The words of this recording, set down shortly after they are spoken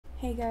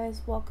Hey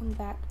guys, welcome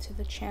back to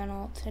the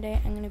channel. Today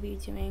I'm going to be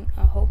doing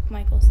a Hope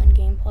Mikaelson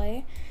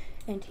gameplay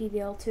in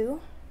TVL2,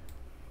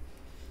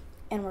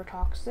 and we're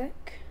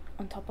toxic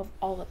on top of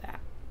all of that.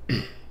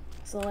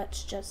 So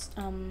let's just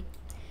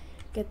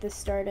get this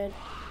started.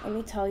 Let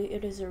me tell you,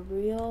 it is a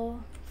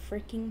real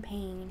freaking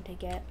pain to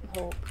get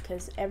Hope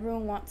because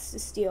everyone wants to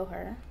steal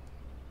her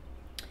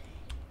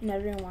and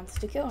everyone wants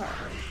to kill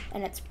her,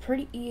 and it's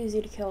pretty easy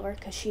to kill her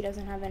because she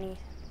doesn't have any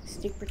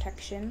stick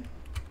protection,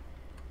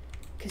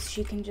 because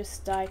she can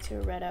just die to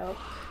a red oak.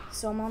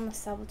 So I'm on the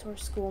Salvatore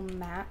School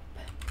map,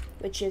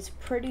 which is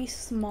pretty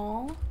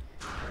small,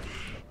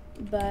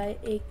 but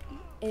it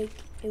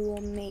will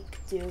make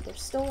do.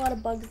 There's still a lot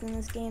of bugs in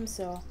this game,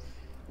 so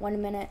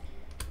 1 minute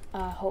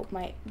Hope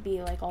might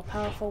be like all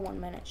powerful,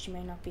 1 minute she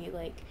may not be.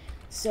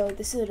 So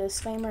this is a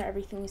disclaimer: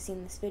 everything we see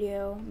in this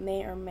video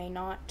may or may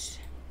not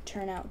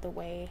turn out the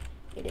way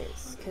it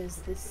is,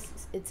 because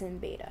it's in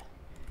beta.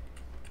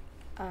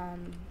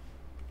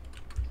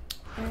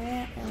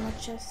 Alright, and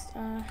let's just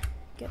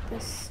get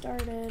this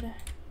started.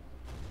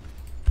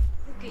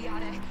 Frick. We're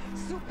not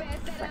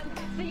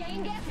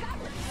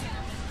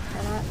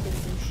gonna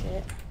do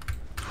shit.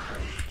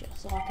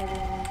 Just lock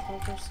everyone in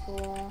Poker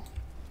School.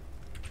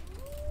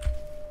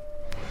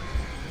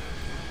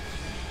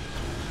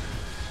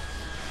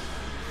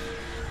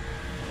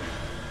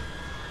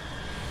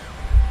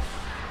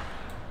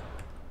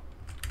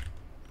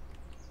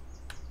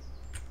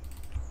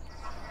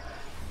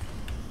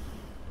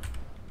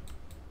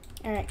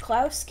 Alright,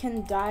 Klaus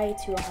can die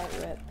to a heart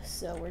rip,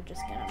 so we're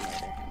just gonna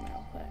murder him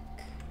real quick.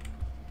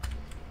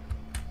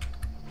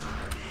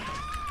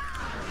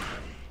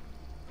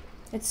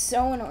 It's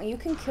so annoying. You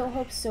can kill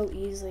Hope so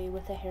easily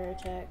with a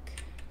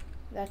heretic.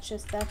 That's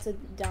a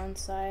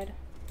downside.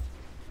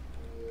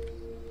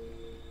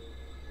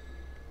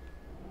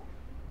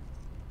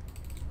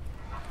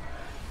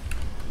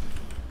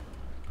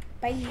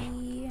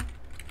 Bye!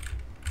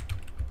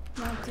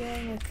 Not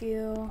dealing with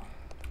you.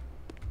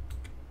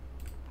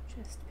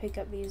 Just pick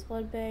up these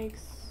blood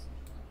bags.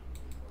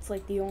 It's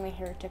like the only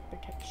heretic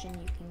protection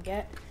you can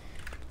get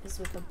is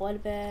with a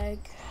blood bag.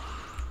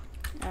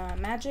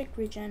 Magic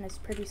regen is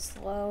pretty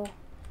slow,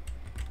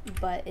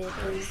 but it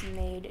is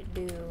made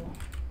do.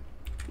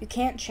 You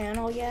can't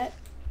channel yet,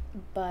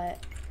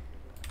 but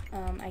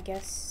I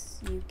guess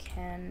you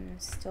can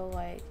still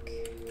like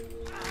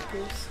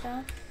do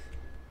stuff.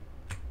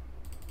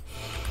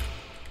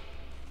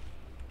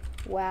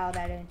 Wow,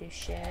 that didn't do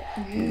shit.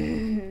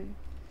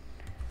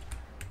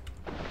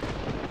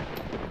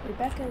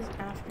 Rebecca's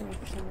after me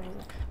for some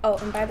reason. Oh,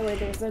 and by the way,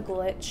 there's a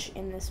glitch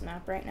in this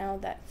map right now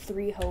that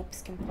 3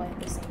 Hopes can play at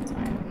the same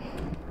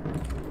time.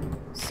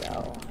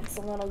 So, it's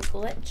a little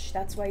glitch.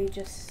 That's why you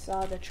just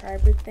saw the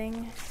tribord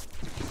thing.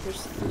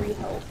 There's 3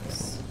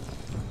 Hopes.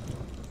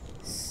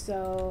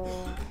 So,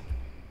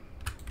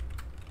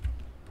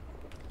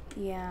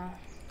 yeah.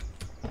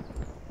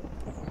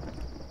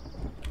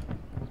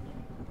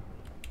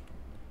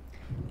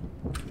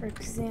 For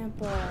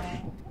example,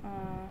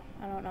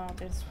 I don't know,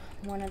 there's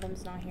one of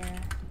them's not here.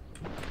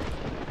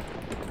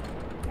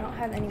 I don't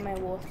have any of my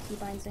wolf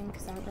keybinds in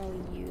because I don't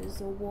really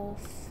use a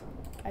wolf.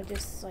 I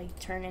just like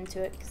turn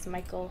into it because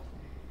Michael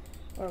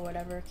or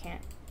whatever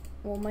can't.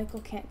 Well, Michael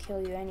can't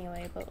kill you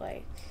anyway, but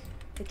like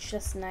it's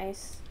just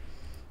nice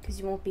because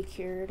you won't be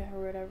cured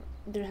or whatever.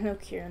 There's no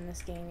cure in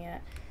this game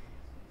yet.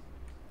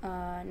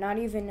 Not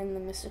even in the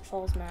Mystic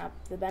Falls map.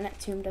 The Bennett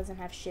tomb doesn't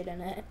have shit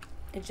in it.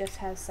 It just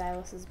has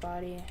Silas's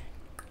body.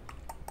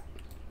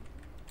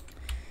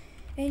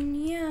 And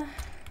yeah,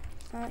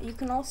 you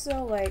can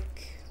also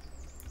like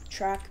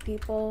track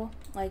people.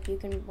 Like you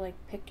can like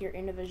pick your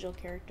individual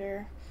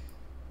character.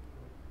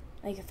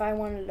 Like if I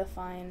wanted to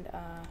find,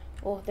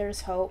 well,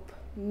 there's Hope,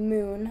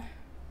 Moon,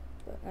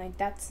 but like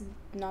that's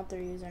not their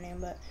username,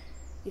 but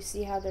you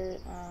see how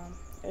there's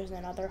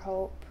another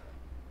Hope,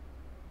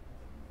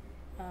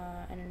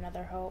 and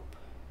another Hope.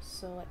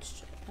 So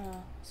let's,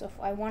 so if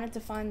I wanted to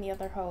find the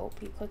other Hope,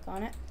 you click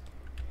on it.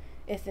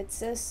 If it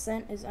says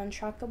scent is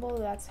untrackable,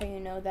 that's how you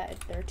know that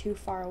they're too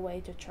far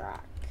away to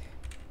track.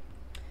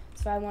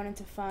 So I wanted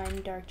to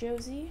find Dark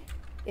Josie.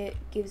 It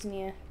gives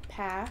me a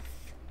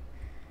path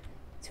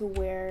to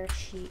where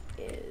she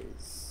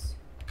is.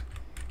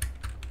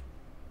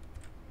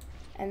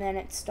 And then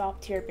it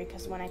stopped here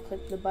because when I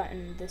clicked the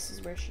button, this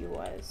is where she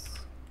was.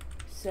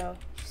 So,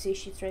 see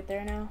she's right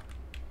there now?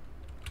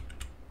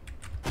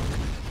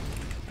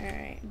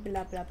 Alright,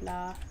 blah blah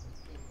blah.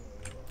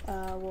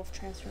 Wolf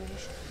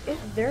transformation.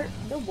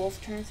 The wolf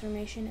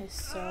transformation is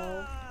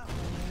so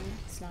clean.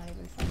 It's not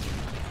even funny.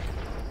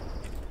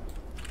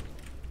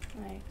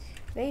 Like,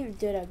 they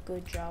did a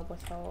good job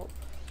with Hope.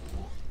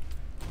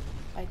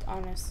 Like,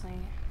 honestly.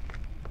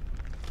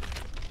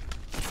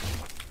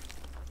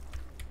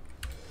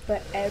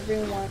 But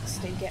everyone wants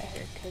to get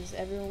her because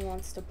everyone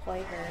wants to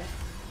play her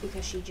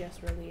because she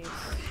just released.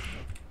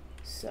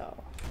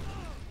 So.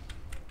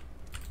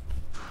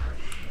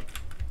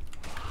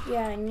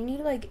 Yeah, and you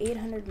need like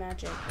 800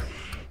 magic.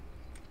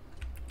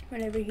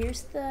 Whatever,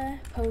 here's the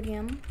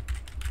podium.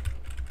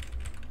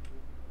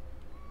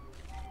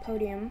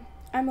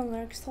 I'm a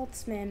Linux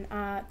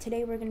Holtzman.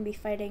 Today we're gonna be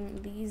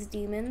fighting these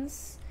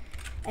demons,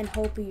 and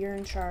hope you're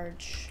in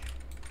charge.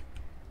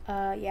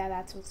 Yeah,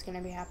 that's what's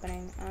gonna be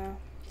happening.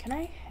 Can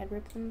I head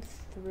rip them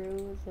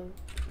through the...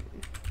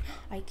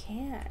 I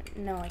can't.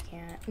 No, I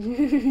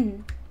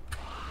can't.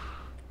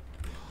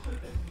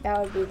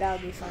 That would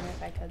be fun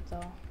if I could,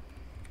 though.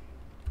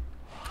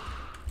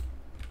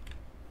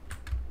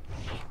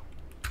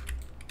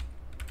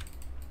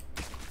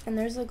 And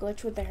there's a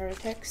glitch with the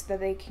heretics that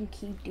they can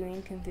keep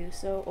doing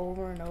Confuso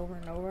over and over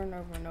and over and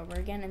over and over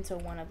again until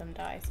one of them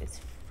dies.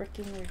 It's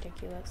freaking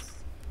ridiculous.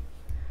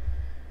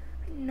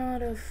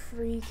 Not a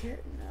free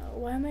character. No,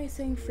 why am I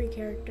saying free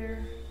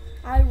character?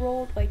 I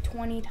rolled like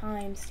 20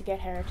 times to get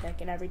heretic,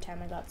 and every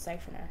time I got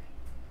siphoner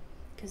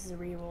because the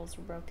rerolls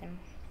were broken.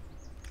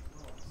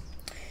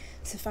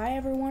 So if I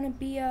ever want to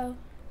be a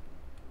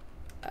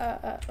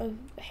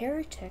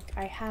heretic,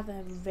 I have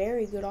a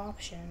very good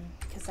option,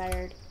 because I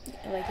already,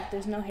 like, if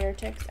there's no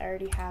heretics, I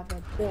already have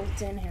a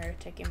built-in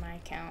heretic in my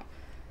account.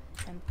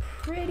 I'm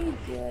pretty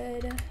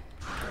good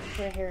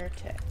for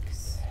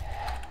heretics.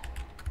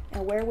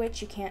 And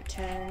werewitch you can't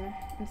turn,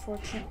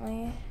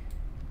 unfortunately.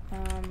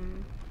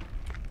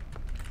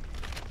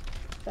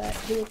 But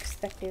who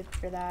expected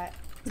for that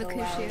to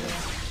allow you?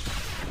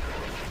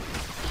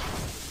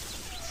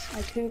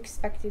 Like, who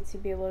expected to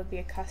be able to be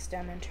a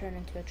custom and turn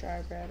into a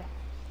tribred?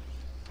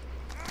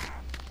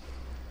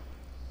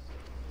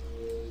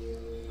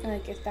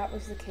 Like, if that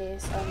was the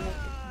case,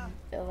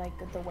 like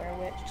the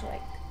werewitch,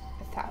 like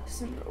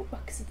 1,000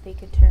 Robux if they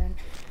could turn.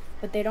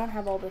 But they don't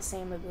have all the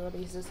same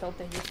abilities as Hope.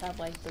 They just have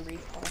like the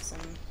repulse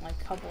and like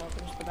a couple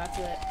others, but that's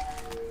it.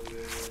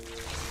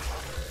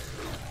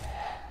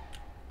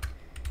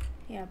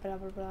 Yeah, blah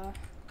blah blah.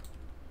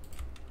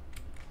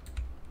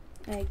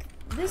 Like,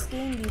 this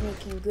game be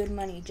making good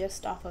money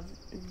just off of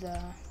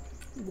the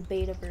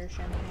beta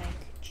version.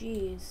 Like,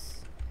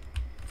 jeez.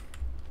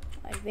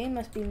 Like, they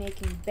must be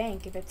making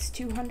bank if it's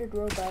 200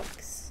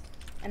 Robux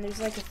and there's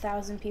like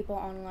 1,000 people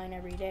online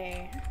every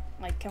day.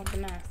 Like, count the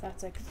math,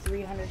 that's like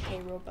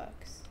 300k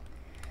Robux.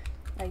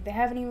 Like, they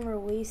haven't even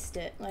released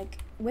it. Like,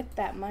 with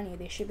that money,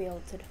 they should be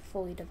able to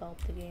fully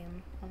develop the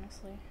game,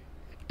 honestly.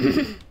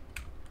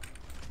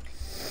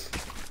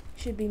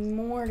 Should be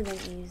more than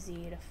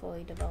easy to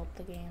fully develop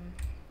the game.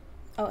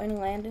 Oh, and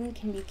Landon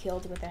can be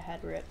killed with a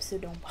head rip, so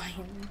don't buy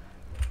him.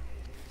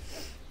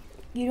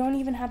 You don't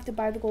even have to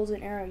buy the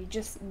golden arrow. You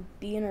just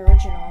be an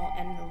original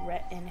and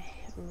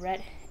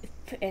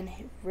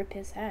rip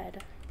his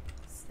head.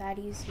 It's that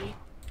easy.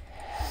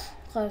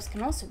 Klaus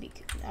can also be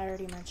killed. I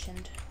already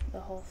mentioned the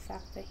whole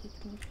fact that he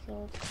can be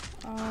killed.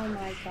 Oh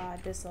my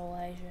god, this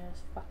Elijah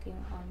is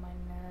fucking on my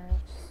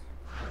nerves.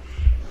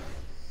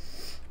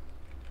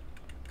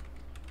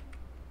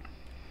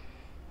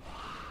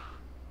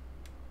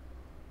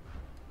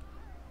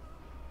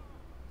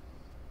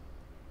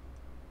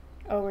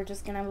 Oh, we're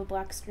just gonna have a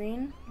black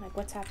screen? Like,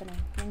 what's happening?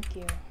 Thank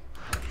you.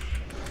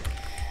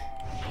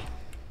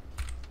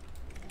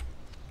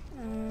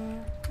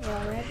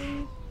 Yeah,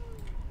 ready?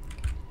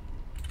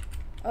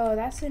 Oh,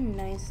 that's a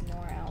nice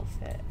Nor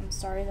outfit. I'm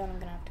sorry that I'm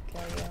gonna have to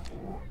kill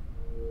you.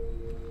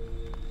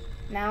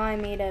 Now I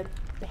made a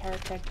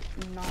heretic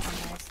not on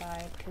my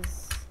side,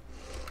 because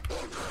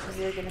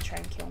they're gonna try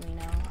and kill me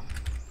now.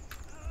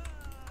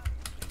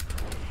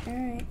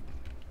 Alright.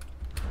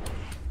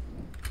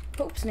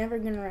 Hope's never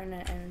gonna run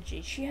out of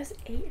energy. She has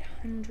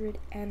 800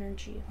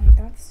 energy. Like,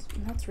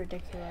 that's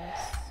ridiculous.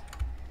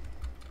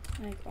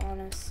 Like,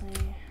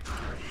 honestly.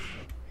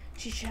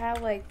 She should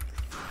have like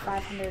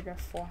 500 or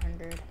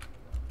 400.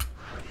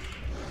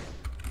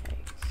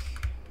 Like,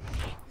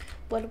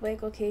 Blood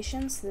Lake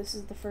locations. This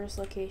is the first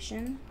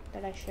location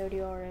that I showed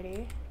you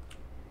already.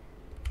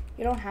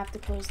 You don't have to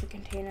close the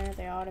container.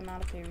 They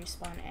automatically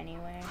respawn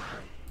anyway.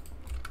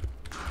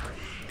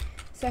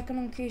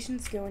 Second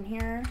locations, go in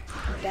here,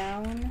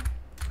 down,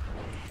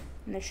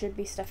 and there should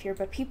be stuff here,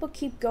 but people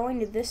keep going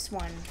to this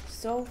one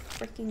so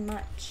freaking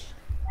much.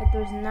 Like,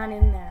 there's none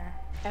in there,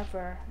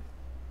 ever.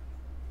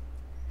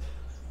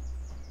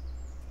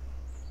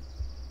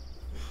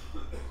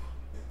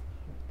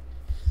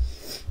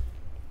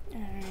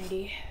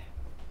 Alrighty.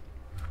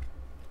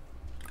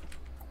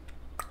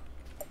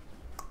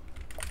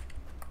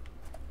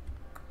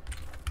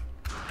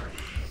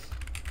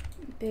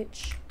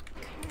 Bitch.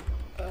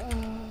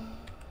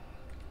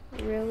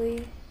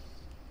 Really?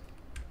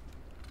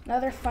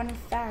 Another fun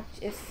fact,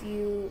 if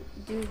you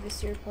do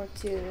Visir Part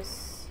 2,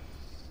 is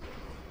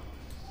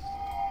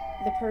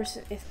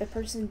if the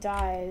person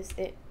dies,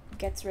 it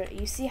gets rid.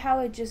 You see how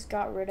it just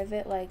got rid of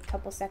it like a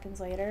couple seconds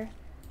later?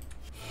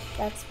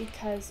 That's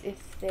because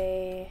if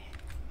they...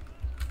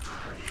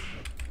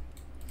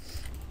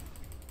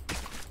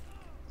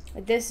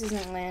 Like, this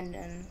isn't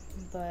Landon,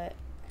 but...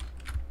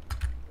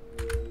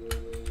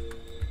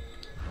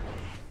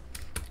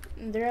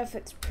 Their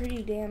outfit's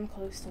pretty damn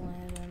close to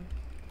Landon.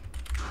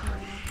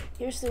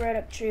 Here's the red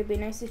oak tree. It'd be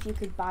nice if you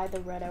could buy the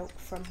red oak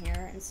from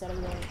here instead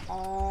of going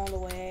all the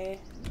way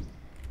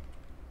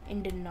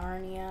into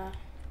Narnia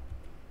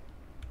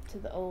to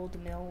the old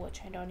mill,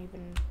 which I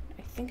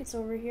think it's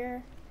over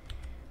here.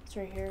 It's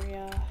right here,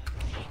 yeah.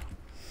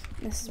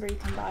 This is where you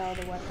can buy all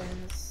the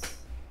weapons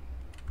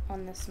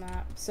on this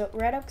map. So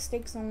Red Oak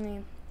Steak's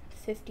only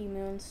 50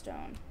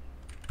 moonstone.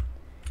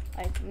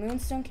 Like,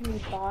 moonstone can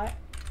be bought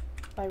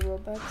by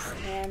Robux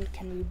and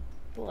can be,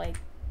 like,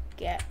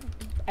 get,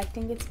 I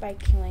think it's by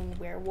killing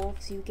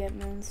werewolves you get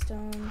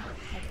moonstone,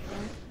 I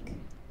think.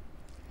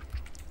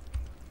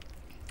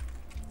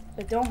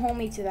 But don't hold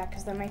me to that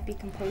because that might be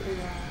completely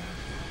wrong.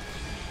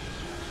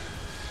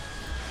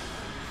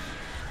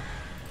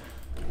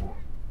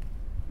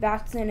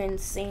 That's an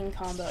insane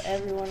combo.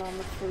 Everyone on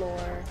the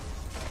floor.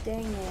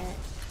 Dang it.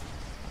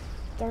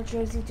 Dark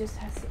Josie just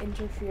has to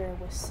interfere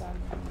with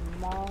some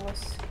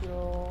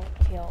molluscule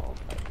kill.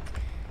 Like,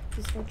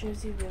 does Dark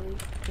Josie really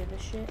give a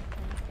shit?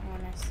 Like,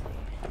 honestly.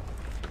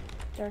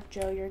 Dark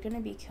Joe, you're gonna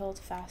be killed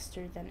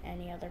faster than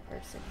any other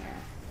person here.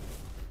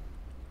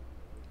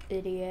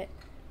 Idiot.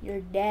 You're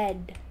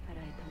dead.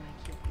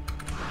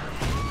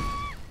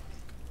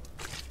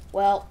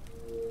 Well,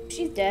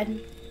 she's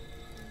dead.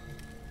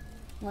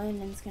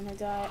 Landon's gonna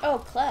die. Oh,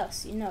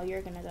 Klaus, you know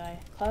you're gonna die.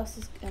 Klaus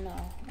is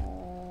gonna,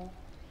 oh.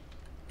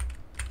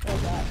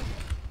 Hold up.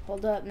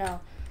 Hold up, no.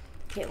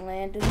 Okay,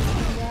 Landon's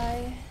gonna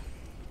die.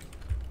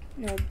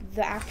 No,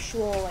 the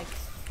actual, like,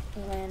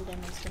 Landon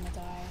is gonna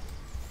die.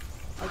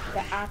 Like,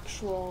 the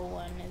actual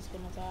one is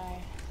gonna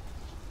die.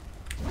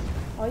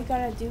 All you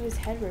gotta do is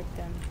head rip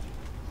them.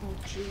 Oh,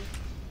 gee.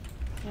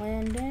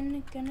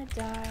 Landon gonna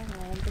die.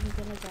 Landon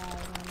gonna die.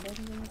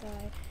 Landon gonna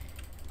die.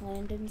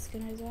 Landon's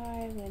gonna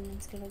die.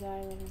 Landon's gonna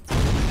die. Landon's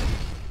gonna die.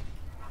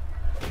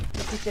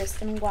 Look at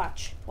this and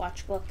watch.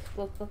 Watch. Look.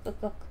 Look. Look.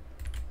 Look. Look.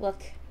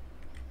 Look.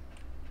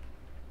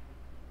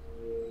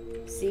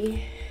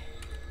 See?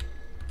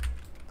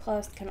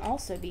 Klaus can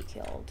also be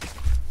killed.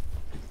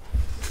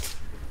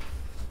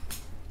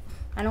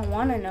 I don't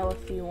want to know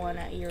if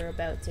you're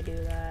about to do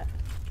that.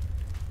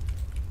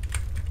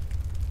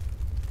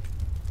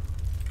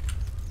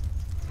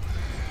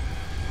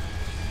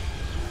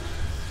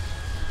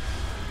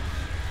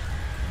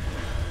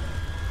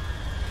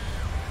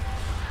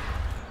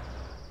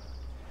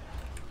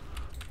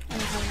 I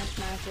don't have much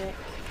magic.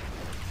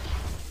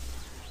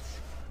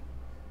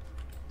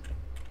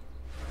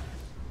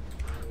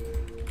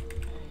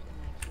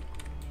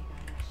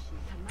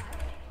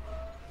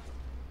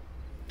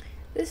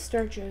 This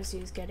Star Josie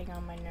is getting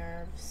on my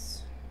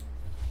nerves.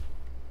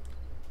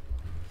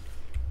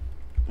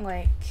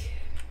 Like,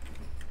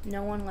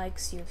 no one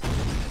likes you, so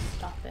just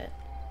stop it.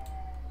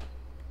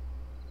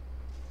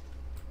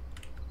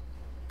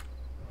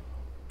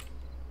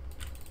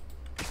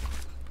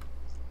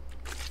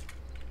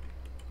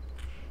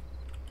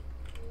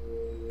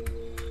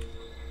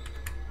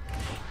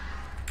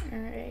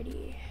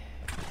 Alrighty.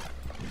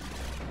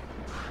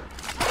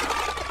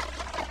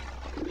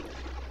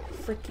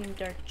 Freaking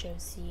Dark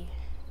Josie.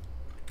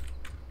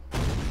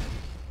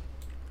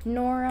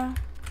 Nora,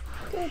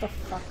 go the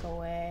fuck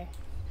away.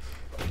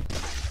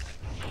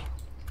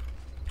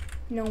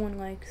 No one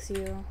likes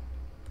you.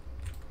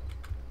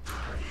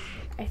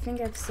 I think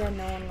I've said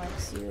no one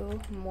likes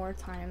you more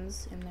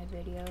times in my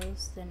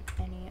videos than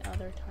any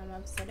other time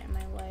I've said it in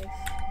my life.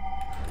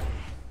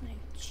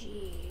 Like,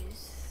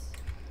 jeez.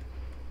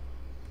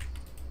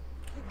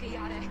 I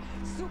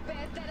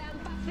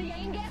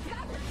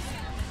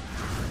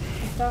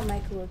thought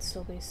Michael would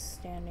still be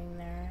standing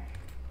there.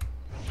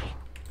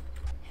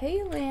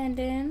 Hey,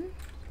 Landon.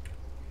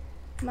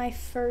 My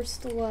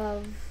first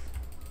love.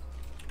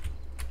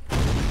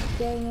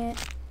 Dang it.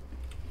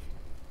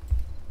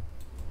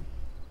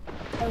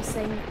 I was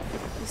saying,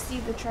 you see,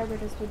 the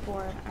tribrid is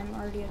reborn. I'm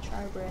already a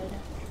tribrid.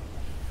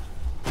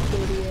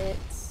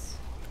 Idiots.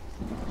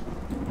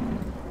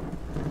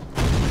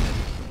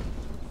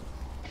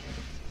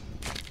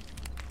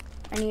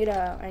 I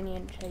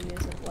need to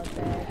use a blood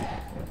bag.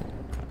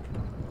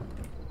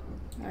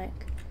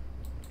 Like,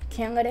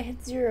 can't let it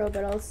hit 0,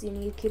 but also you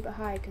need to keep it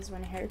high, because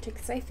when a heretic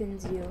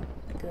siphons you,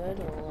 good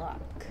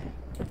luck.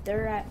 If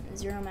they're at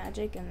 0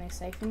 magic and they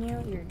siphon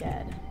you, you're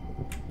dead.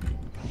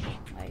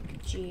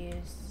 Like,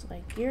 jeez.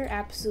 Like, you're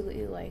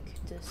absolutely, like,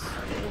 just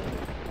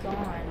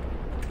gone.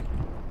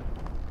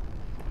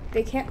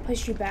 They can't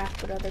push you back,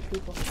 but other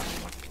people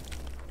can.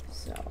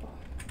 So,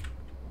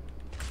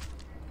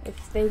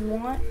 if they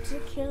want to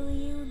kill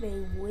you,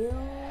 they will.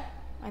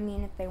 I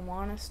mean, if they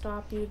want to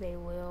stop you, they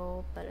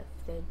will. But if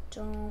they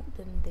don't,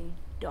 then they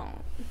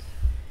don't.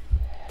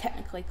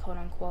 Technically, quote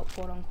unquote,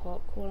 quote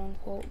unquote, quote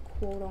unquote,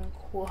 quote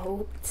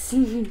unquote.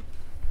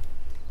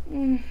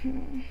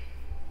 Mm-hmm.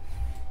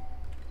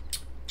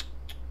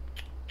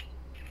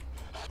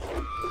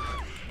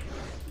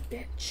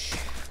 Bitch.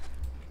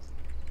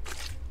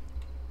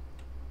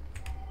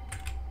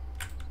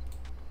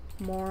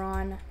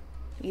 Moron.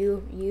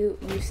 You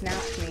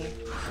snapped me,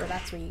 so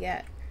that's what you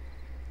get.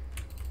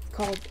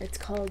 It's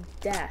called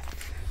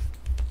death.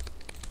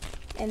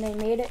 And they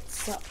made it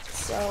so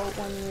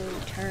when you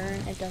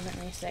turn, it doesn't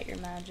reset your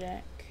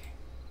magic.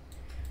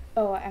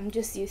 Oh, I'm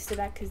just used to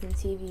that because in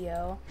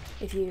TVO,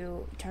 if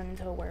you turn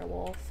into a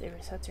werewolf, it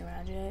resets your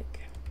magic.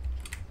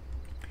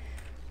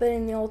 But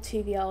in the old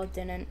TVL, it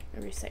didn't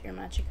reset your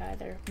magic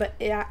either. But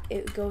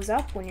it goes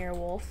up when you're a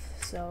wolf,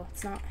 so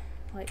it's not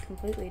like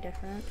completely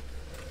different.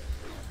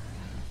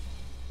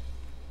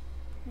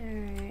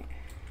 Alright.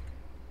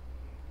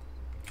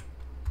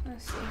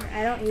 Let's see here.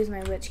 I don't use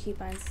my witch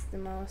keybinds the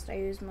most. I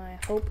use my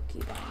hope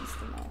keybinds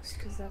the most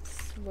because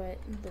that's what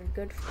they're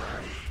good for.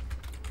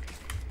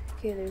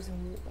 Okay, there's a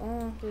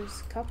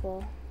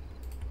couple.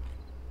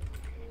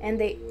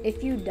 And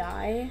if you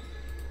die,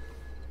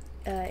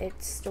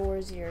 it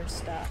stores your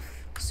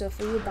stuff. So if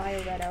you buy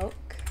a red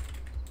oak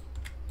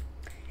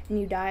and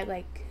you die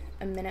like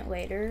a minute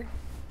later,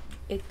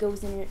 it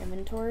goes in your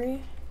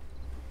inventory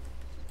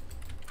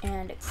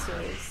and it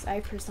stays. I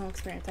have personal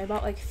experience. I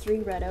bought like 3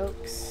 red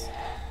oaks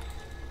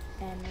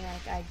and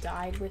like I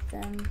died with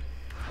them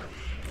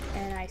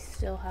and I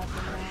still have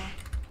them now.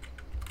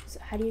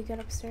 So how do you get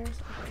upstairs?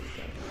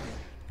 Okay,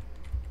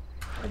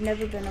 I've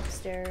never been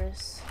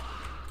upstairs.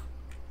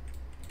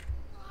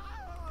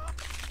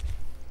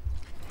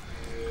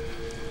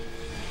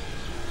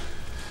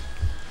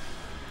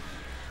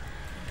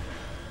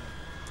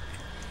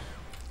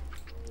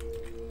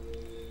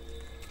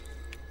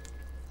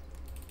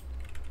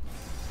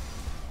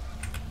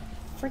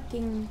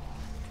 Freaking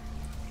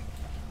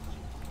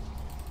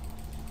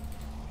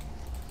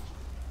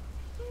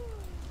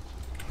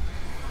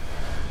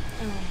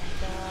oh my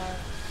god.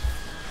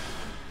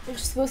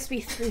 There's supposed to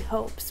be 3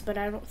 hopes, but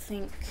I don't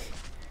think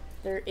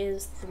there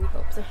is 3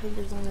 hopes. I think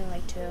there's only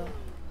like 2.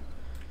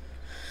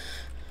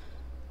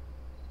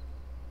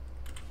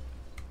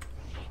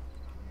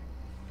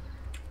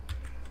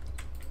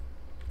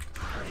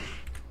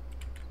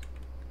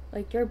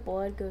 Like your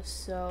blood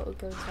goes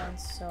down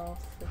so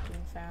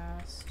freaking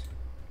fast.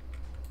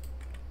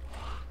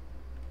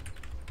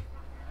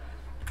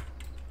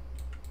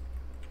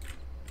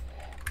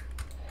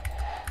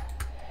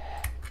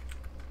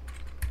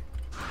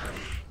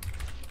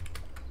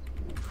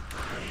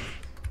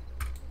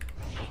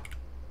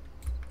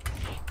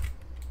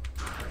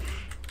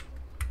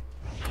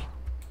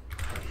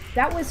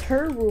 That was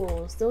her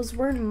rules. Those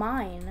weren't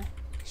mine.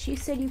 She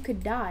said you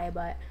could die,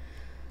 but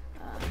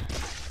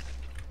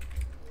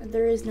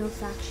there is no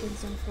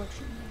factions,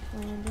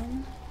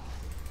 unfortunately.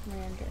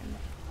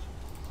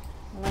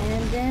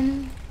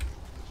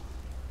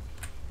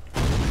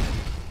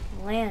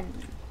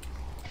 Landon.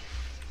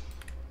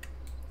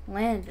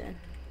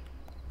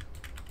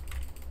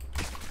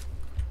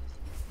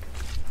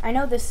 I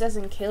know this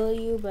doesn't kill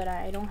you, but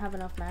I don't have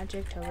enough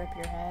magic to rip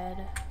your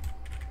head.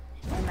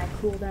 And my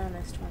cooldown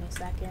is 20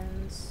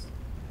 seconds.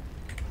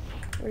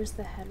 Where's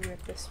the head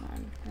rip? This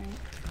one, right?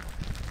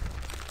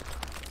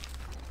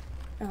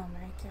 Oh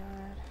my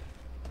god.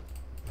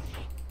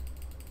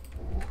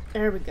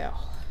 There we go.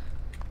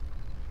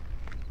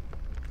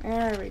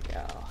 There we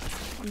go.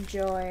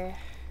 Enjoy.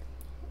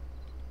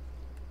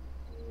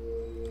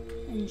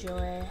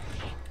 Enjoy.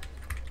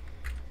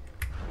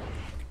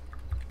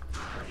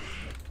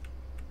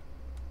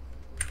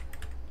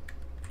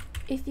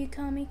 If you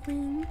call me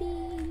Queen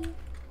Bee.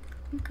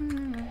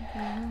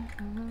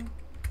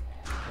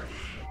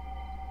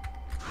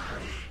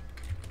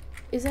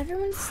 Is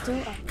everyone still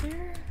up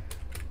there?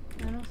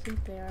 I don't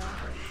think they are.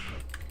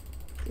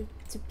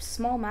 It's a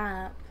small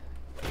map.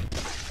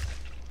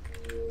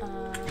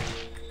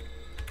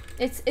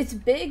 It's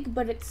big,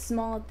 but it's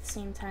small at the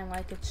same time.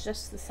 Like it's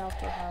just the South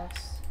Door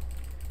house.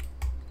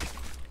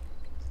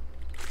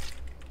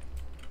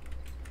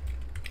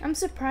 I'm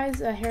surprised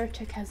a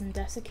heretic hasn't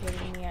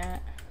desiccated me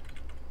yet.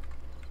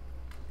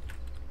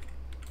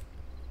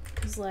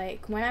 Cause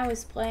like when I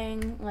was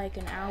playing like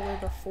an hour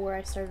before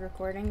I started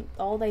recording,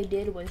 all they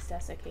did was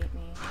desiccate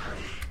me.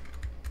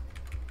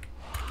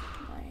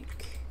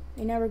 Like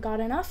they never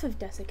got enough of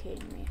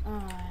desiccating me.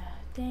 Ah,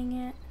 dang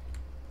it.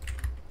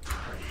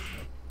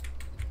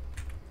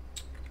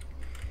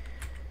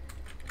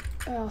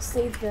 I'll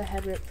save the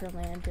head rip for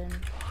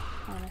Landon.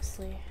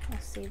 Honestly, I'll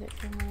save it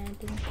for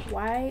Landon.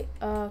 Why?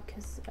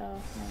 Cause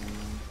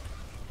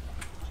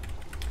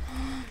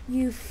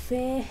you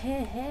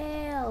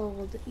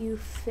failed. You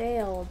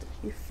failed.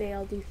 You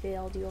failed. You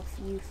failed. You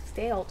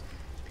failed.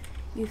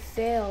 You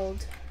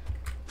failed.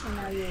 And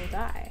now you will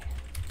die.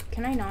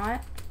 Can I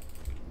not?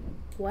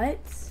 What?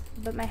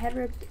 But my head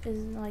rip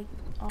is like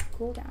off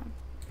cooldown.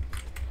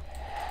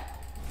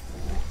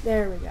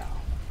 There we go.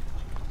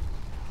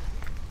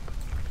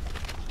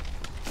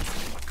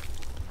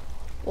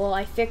 Well,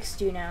 I fixed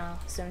you now,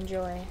 so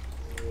enjoy.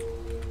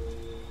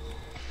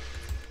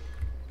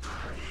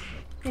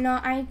 You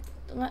know,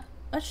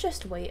 let's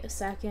just wait a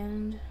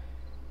second.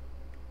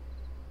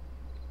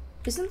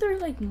 Isn't there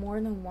like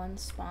more than one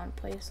spawn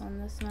place on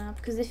this map?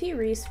 Because if he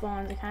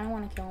respawns, I kind of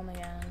want to kill him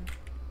again.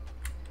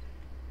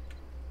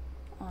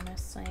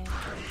 Honestly.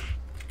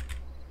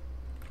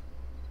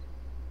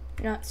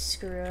 You know what?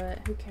 Screw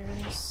it. Who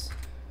cares?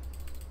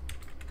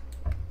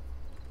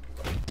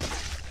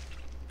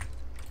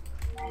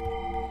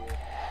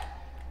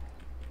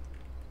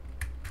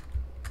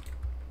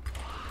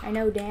 I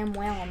know damn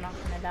well I'm not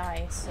gonna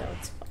die, so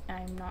it's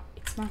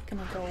not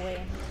gonna go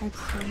away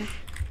anytime soon.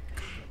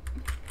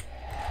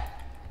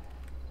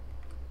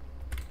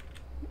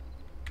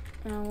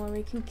 Where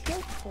we can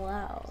kill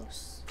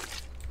Klaus.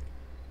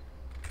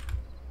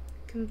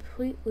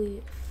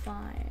 Completely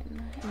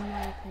fine, in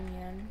my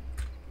opinion.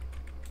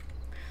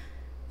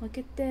 Look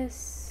at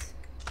this.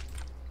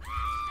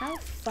 How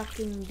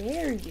fucking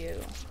dare you?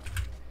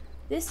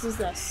 This is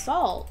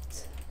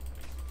assault.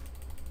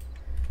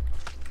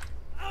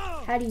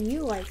 How do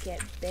you like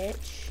it,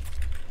 bitch?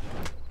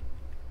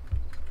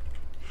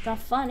 Not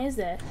fun, is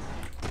it?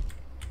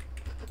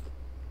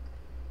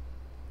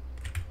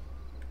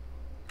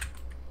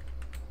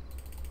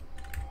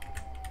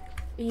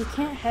 You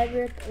can't head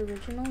rip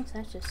originals?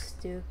 That's just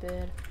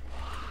stupid.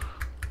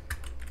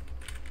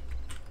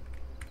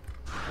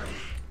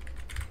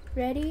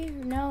 Ready?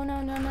 No,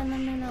 no, no, no, no,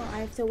 no, no. I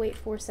have to wait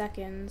 4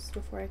 seconds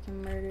before I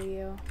can murder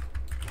you.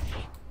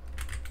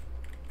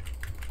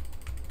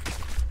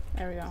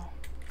 There we go.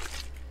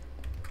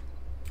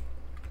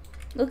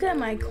 Look at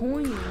my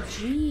coin,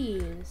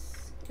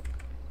 jeez.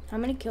 How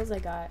many kills I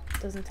got?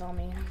 Doesn't tell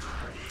me.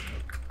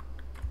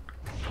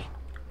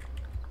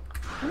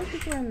 How many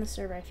people are in the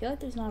server? I feel like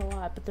there's not a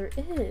lot, but there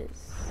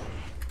is.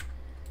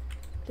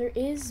 There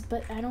is,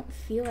 but I don't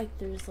feel like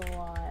there's a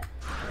lot.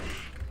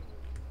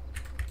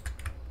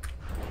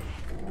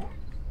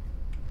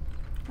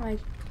 I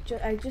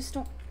just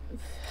don't.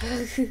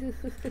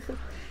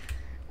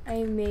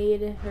 I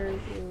made her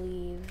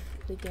leave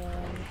the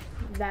game.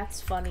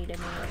 That's funny to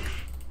me.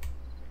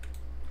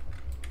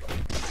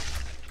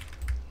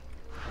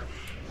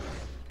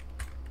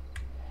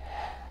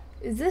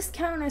 Is this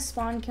count as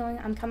spawn killing?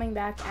 I'm coming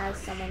back as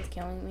someone's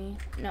killing me.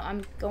 No,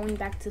 I'm going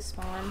back to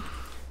spawn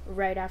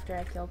right after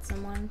I killed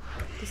someone.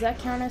 Does that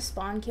count as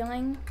spawn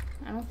killing?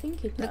 I don't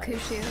think it does. Look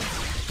who's here.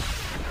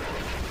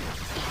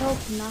 Help,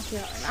 knock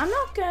it off. I'm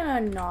not gonna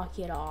knock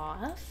it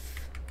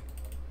off.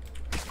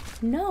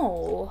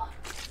 No.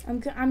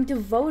 I'm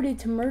devoted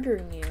to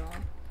murdering you.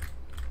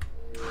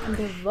 I'm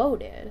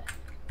devoted.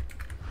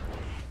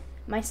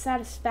 My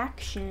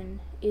satisfaction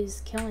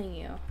is killing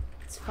you.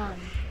 It's fun.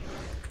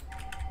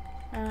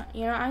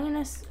 You know, I'm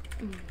gonna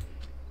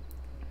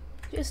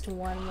just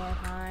one more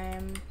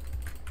time.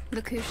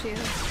 Look who's here.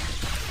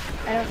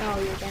 I don't know,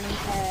 you're getting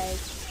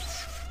tagged.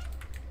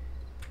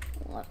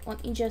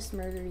 Let me just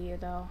murder you,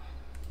 though.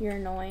 You're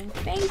annoying.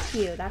 Thank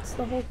you, that's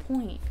the whole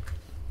point.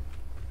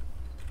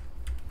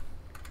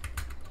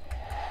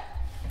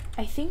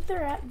 I think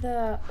they're at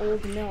the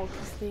old mill,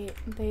 because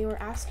they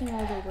were asking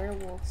all the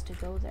werewolves to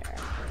go there.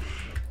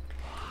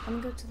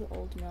 I'm gonna go to the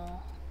old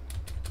mill.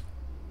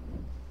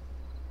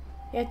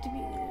 You have to be,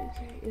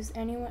 okay, is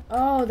anyone,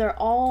 oh, they're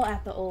all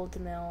at the old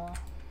mill.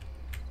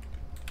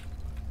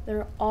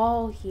 They're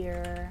all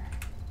here.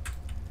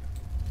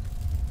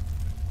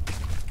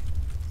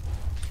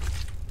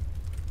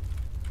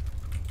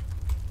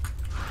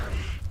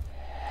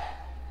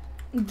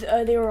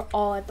 They were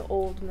all at the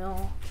old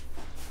mill.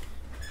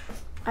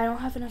 I don't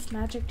have enough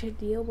magic to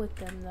deal with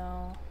them,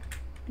 though.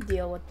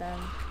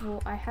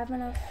 Well, I have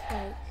enough,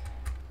 like...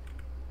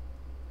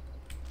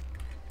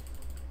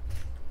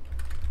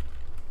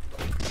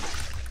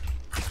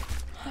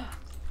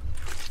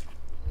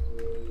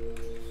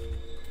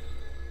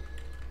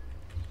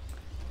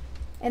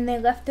 And they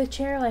left the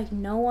chair like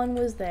no one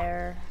was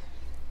there.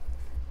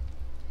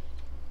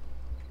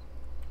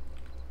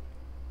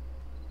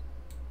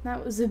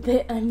 That was a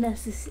bit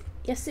unnecessary.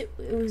 Yes, it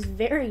was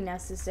very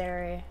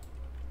necessary.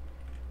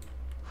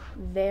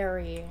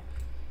 Very.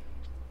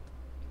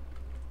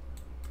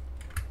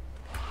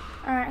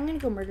 Alright, I'm gonna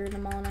go murder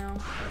them all now.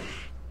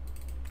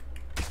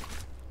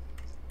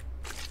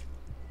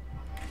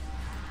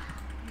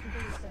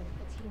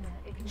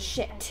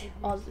 Shit.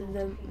 All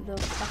the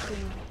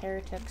fucking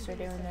heretics are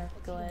doing their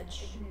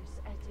glitch.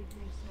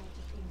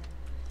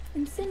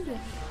 Incendiary.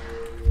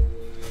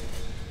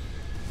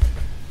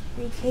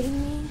 Are you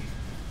kidding me?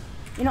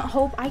 You know,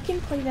 Hope, I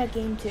can play that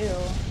game too.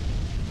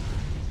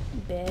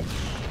 Bitch.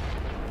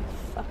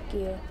 Fuck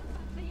you.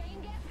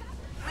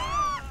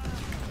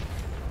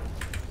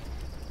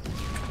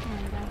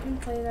 And I can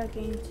play that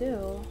game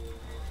too.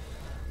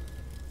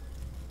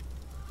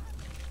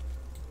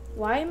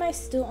 Why am I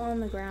still on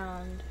the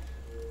ground?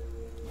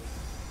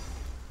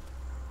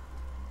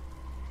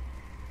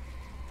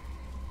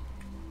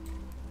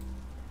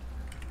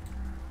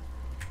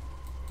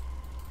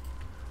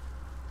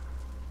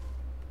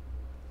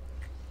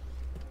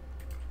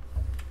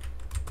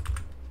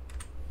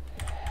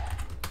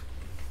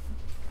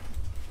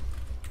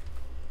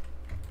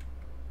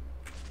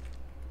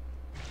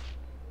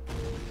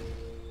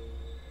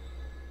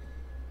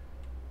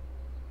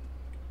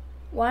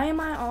 Why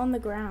am I on the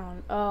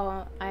ground?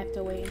 Oh, I have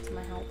to wait until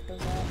my health goes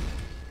up.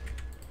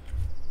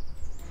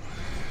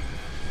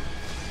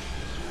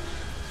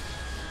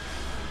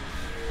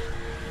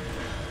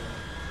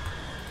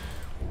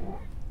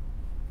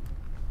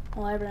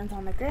 While everyone's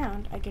on the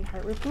ground, I can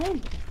hurt with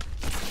wind.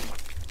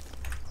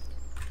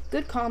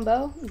 Good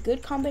combo,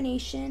 good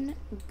combination,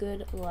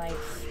 good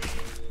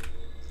life.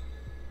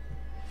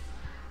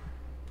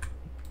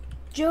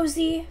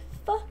 Josie,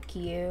 fuck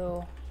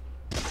you.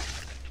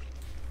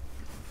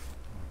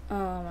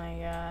 Oh my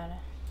god.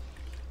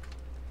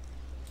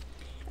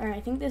 Alright, I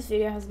think this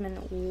video has been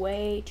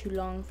way too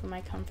long for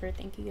my comfort.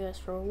 Thank you guys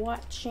for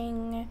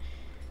watching.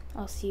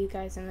 I'll see you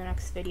guys in the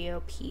next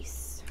video.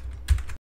 Peace.